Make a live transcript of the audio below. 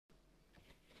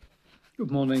Good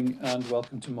morning and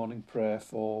welcome to morning prayer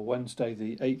for Wednesday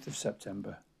the 8th of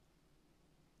September.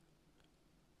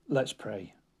 Let's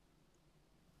pray.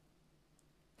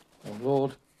 O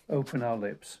Lord, open our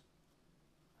lips,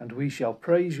 and we shall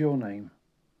praise your name.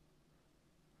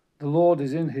 The Lord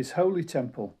is in his holy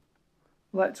temple.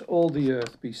 Let all the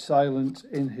earth be silent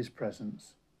in his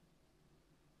presence.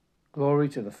 Glory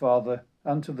to the Father,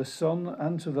 and to the Son,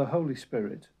 and to the Holy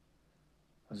Spirit,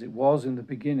 as it was in the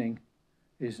beginning,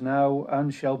 is now,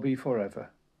 and shall be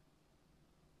forever.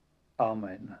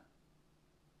 Amen.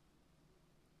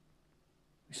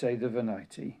 We say the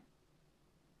Venite.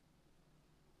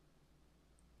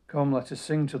 Come, let us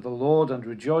sing to the Lord and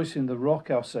rejoice in the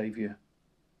rock our Saviour.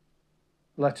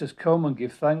 Let us come and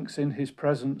give thanks in his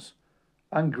presence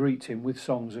and greet him with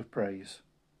songs of praise.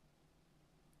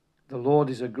 The Lord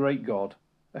is a great God,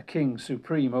 a King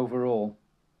supreme over all.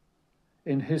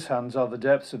 In his hands are the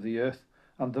depths of the earth,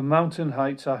 and the mountain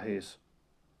heights are his.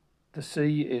 The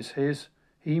sea is his,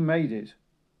 he made it,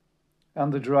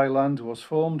 and the dry land was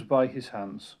formed by his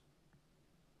hands.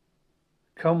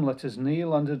 Come, let us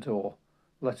kneel and adore,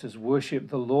 let us worship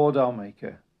the Lord our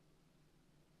Maker.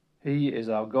 He is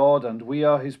our God, and we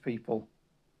are his people,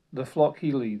 the flock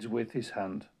he leads with his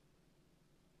hand.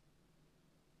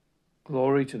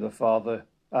 Glory to the Father,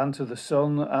 and to the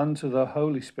Son, and to the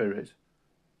Holy Spirit,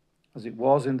 as it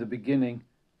was in the beginning,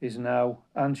 is now,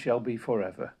 and shall be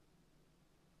forever.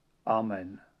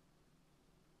 Amen.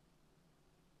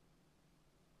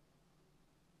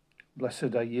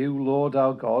 Blessed are you, Lord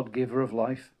our God, giver of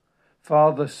life,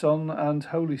 Father, Son, and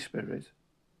Holy Spirit.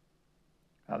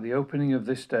 At the opening of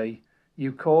this day,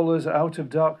 you call us out of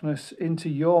darkness into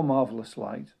your marvellous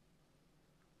light.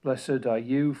 Blessed are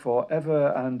you for ever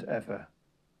and ever.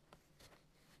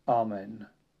 Amen.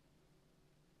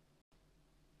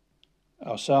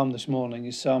 Our psalm this morning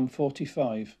is Psalm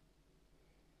 45.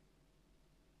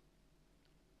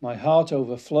 My heart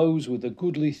overflows with a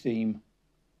goodly theme.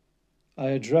 I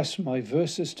address my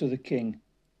verses to the King.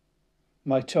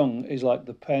 My tongue is like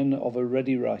the pen of a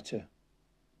ready writer.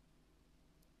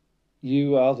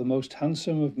 You are the most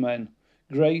handsome of men.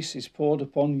 Grace is poured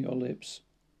upon your lips.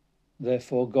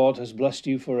 Therefore God has blessed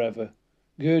you forever.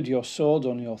 Gird your sword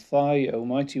on your thigh, O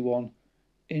mighty one,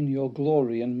 in your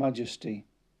glory and majesty.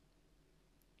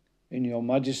 In your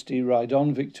majesty ride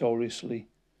on victoriously,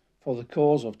 for the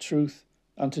cause of truth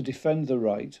and to defend the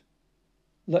right.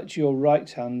 Let your right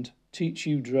hand teach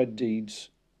you dread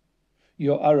deeds.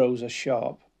 Your arrows are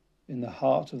sharp in the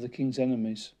heart of the king's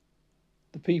enemies.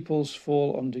 The peoples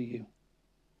fall under you.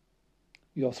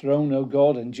 Your throne, O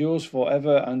God, endures for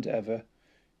ever and ever.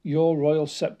 Your royal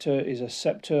sceptre is a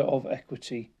sceptre of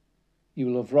equity.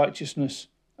 You love righteousness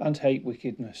and hate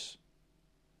wickedness.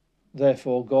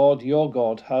 Therefore God, your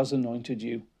God, has anointed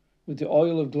you with the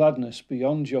oil of gladness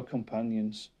beyond your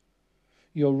companions.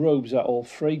 Your robes are all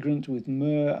fragrant with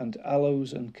myrrh and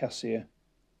aloes and cassia.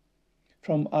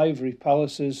 From ivory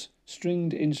palaces,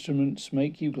 stringed instruments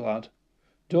make you glad.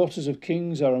 Daughters of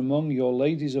kings are among your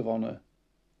ladies of honour.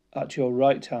 At your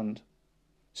right hand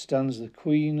stands the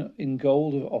queen in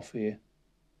gold of Ophir.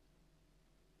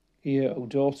 Hear, O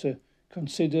daughter,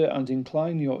 consider and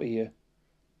incline your ear.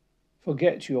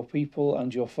 Forget your people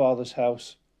and your father's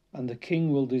house, and the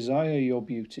king will desire your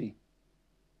beauty.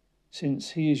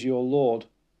 Since he is your Lord,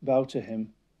 bow to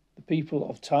him. The people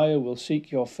of Tyre will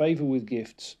seek your favour with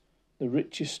gifts, the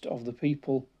richest of the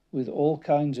people with all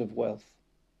kinds of wealth.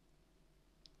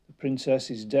 The princess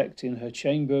is decked in her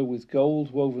chamber with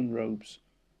gold-woven robes.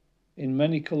 In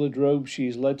many-coloured robes she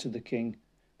is led to the king.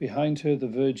 Behind her the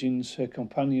virgins, her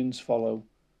companions, follow.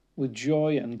 With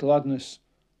joy and gladness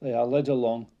they are led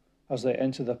along as they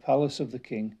enter the palace of the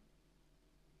king.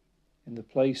 In the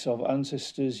place of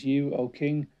ancestors you, O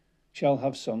king, shall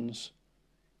have sons.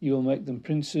 You will make them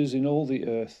princes in all the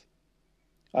earth.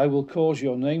 I will cause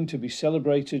your name to be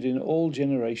celebrated in all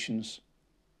generations.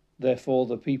 Therefore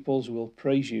the peoples will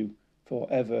praise you for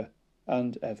ever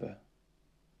and ever.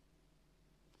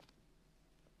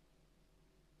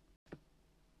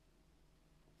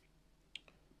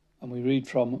 And we read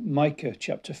from Micah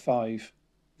chapter 5,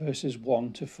 verses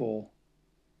 1 to 4.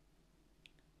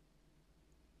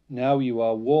 Now you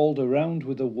are walled around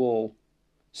with a wall.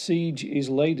 Siege is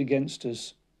laid against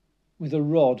us. With a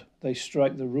rod they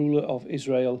strike the ruler of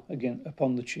Israel again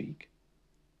upon the cheek.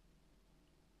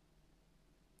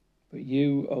 But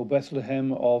you, O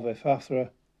Bethlehem of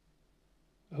Ephrathah,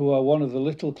 who are one of the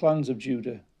little clans of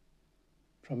Judah,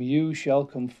 from you shall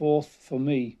come forth for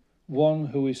me one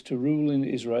who is to rule in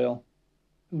Israel,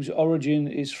 whose origin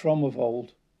is from of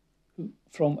old,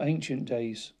 from ancient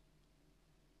days.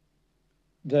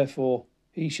 Therefore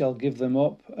he shall give them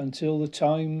up until the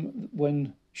time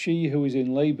when she who is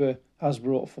in labour has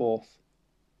brought forth.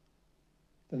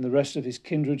 Then the rest of his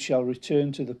kindred shall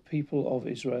return to the people of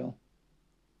Israel.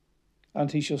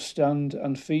 And he shall stand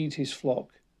and feed his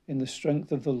flock in the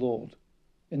strength of the Lord,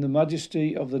 in the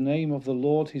majesty of the name of the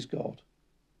Lord his God.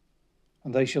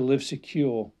 And they shall live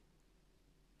secure,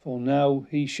 for now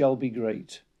he shall be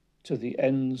great to the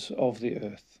ends of the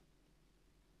earth.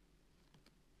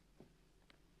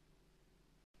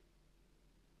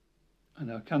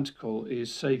 And our canticle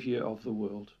is Saviour of the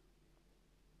World.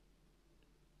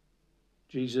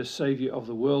 Jesus, Saviour of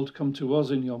the world, come to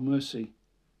us in your mercy.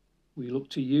 We look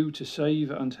to you to save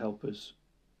and help us.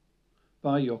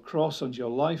 By your cross and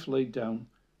your life laid down,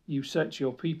 you set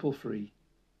your people free.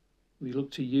 We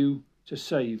look to you to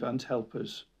save and help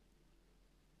us.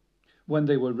 When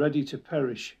they were ready to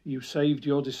perish, you saved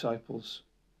your disciples.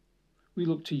 We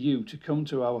look to you to come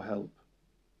to our help.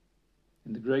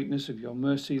 In the greatness of your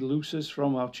mercy, loose us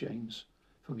from our chains.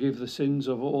 Forgive the sins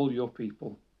of all your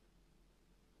people.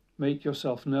 Make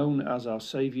yourself known as our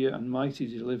Saviour and mighty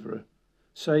Deliverer.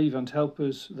 Save and help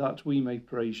us that we may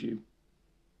praise you.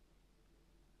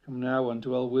 Come now and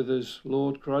dwell with us,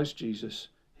 Lord Christ Jesus.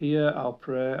 Hear our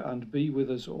prayer and be with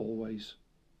us always.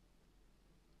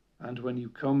 And when you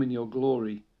come in your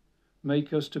glory,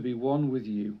 make us to be one with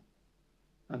you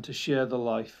and to share the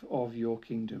life of your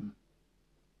kingdom.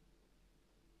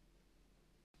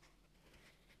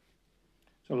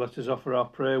 So let us offer our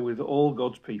prayer with all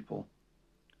God's people,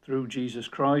 through Jesus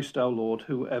Christ our Lord,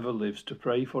 who ever lives to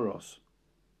pray for us.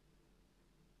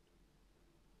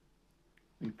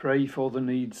 We pray for the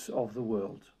needs of the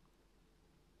world.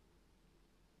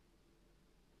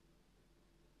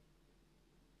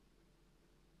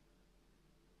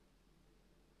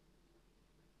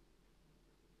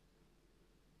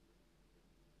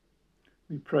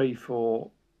 We pray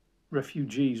for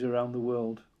refugees around the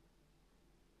world,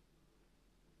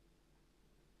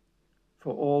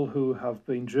 for all who have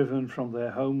been driven from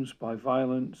their homes by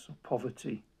violence,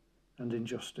 poverty, and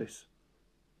injustice.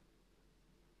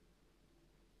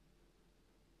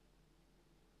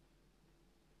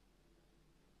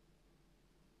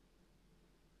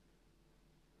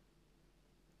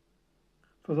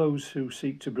 For those who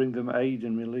seek to bring them aid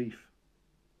and relief.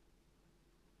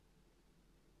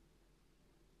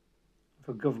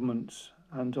 For governments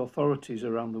and authorities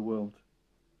around the world.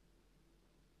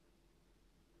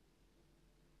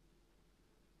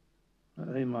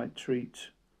 That they might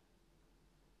treat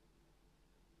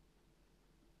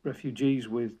refugees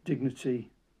with dignity,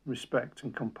 respect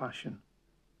and compassion.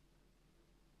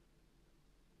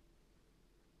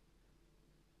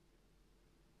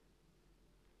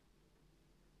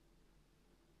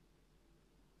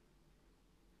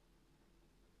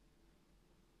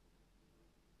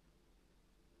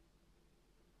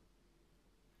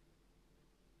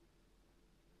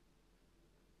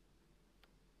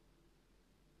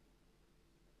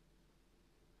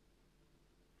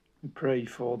 We pray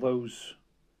for those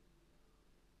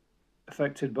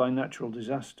affected by natural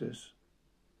disasters.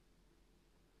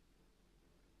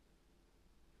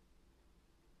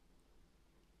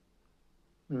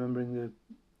 Remembering the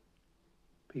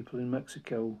people in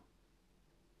Mexico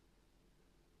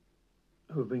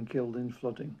who have been killed in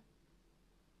flooding.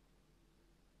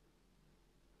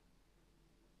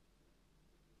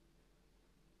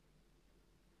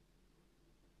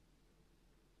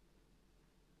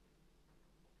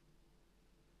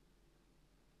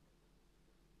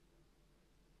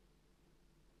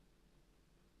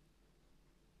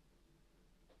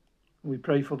 We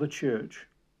pray for the church.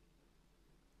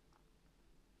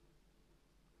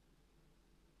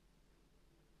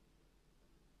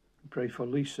 We pray for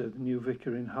Lisa, the new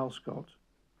vicar in Halscott.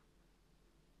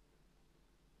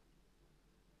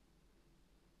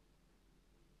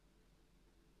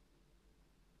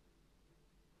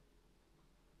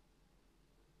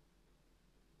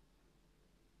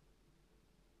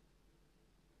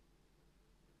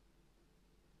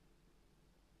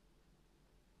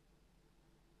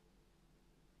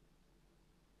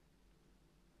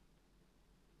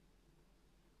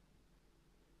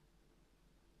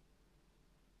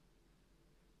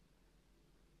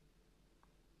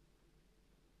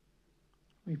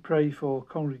 We pray for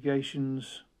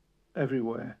congregations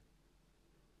everywhere.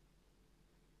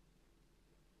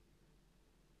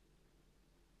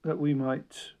 That we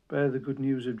might bear the good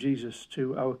news of Jesus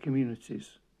to our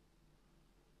communities.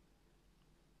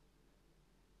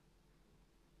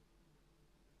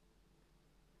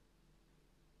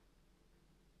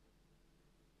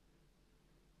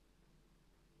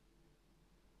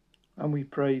 And we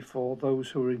pray for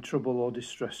those who are in trouble or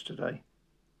distress today.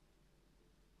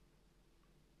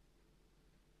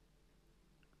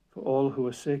 for all who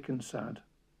are sick and sad,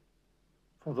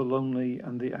 for the lonely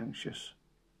and the anxious.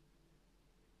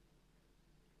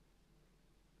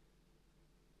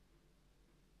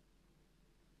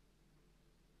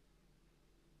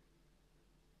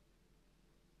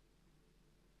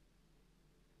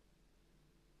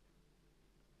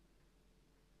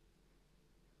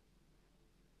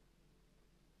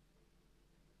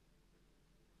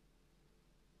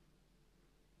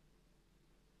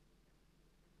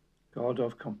 God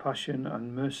of compassion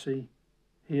and mercy,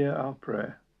 hear our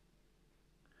prayer.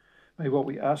 May what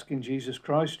we ask in Jesus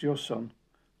Christ, your Son,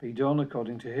 be done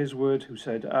according to his word, who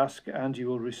said, "Ask and you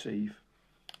will receive.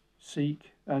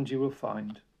 Seek and you will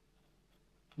find.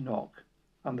 Knock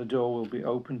and the door will be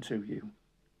opened to you."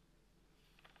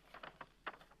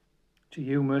 To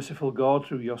you, merciful God,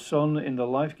 through your Son, in the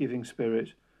life-giving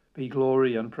Spirit, be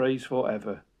glory and praise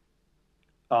forever.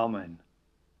 Amen.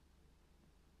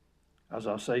 As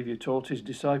our Saviour taught his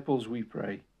disciples, we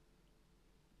pray.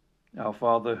 Our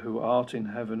Father, who art in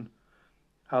heaven,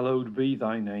 hallowed be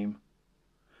thy name.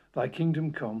 Thy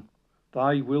kingdom come,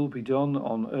 thy will be done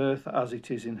on earth as it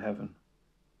is in heaven.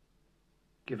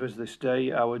 Give us this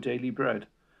day our daily bread,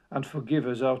 and forgive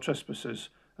us our trespasses,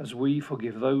 as we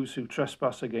forgive those who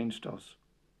trespass against us.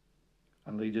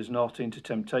 And lead us not into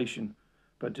temptation,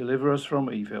 but deliver us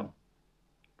from evil.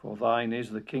 For thine is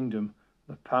the kingdom,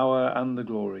 the power, and the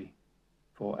glory,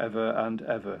 for ever and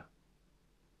ever.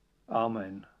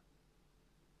 Amen.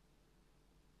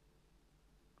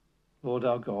 Lord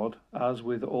our God, as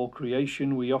with all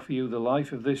creation we offer you the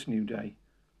life of this new day,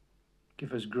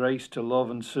 give us grace to love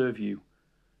and serve you,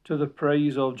 to the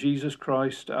praise of Jesus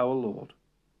Christ our Lord.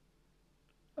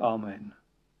 Amen.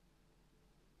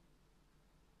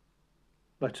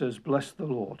 Let us bless the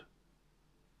Lord.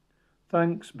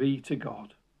 Thanks be to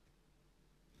God.